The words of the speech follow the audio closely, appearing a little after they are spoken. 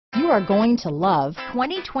are going to love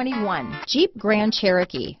 2021 Jeep Grand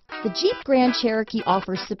Cherokee. The Jeep Grand Cherokee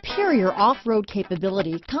offers superior off-road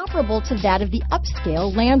capability comparable to that of the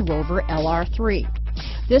upscale Land Rover LR3.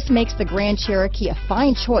 This makes the Grand Cherokee a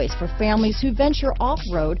fine choice for families who venture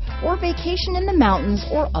off-road or vacation in the mountains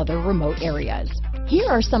or other remote areas. Here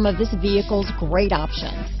are some of this vehicle's great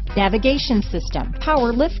options: navigation system,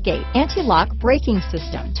 power liftgate, anti-lock braking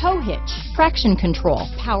system, tow hitch, traction control,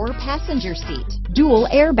 power passenger seat, dual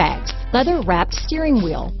airbags, leather-wrapped steering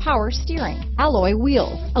wheel, power steering, alloy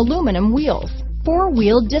wheels, aluminum wheels,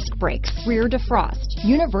 four-wheel disc brakes, rear defrost,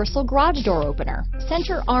 universal garage door opener,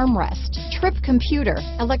 center armrest, trip computer,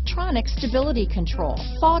 electronic stability control,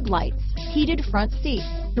 fog lights, heated front seats.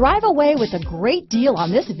 Drive away with a great deal on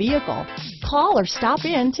this vehicle. Call or stop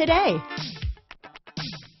in today.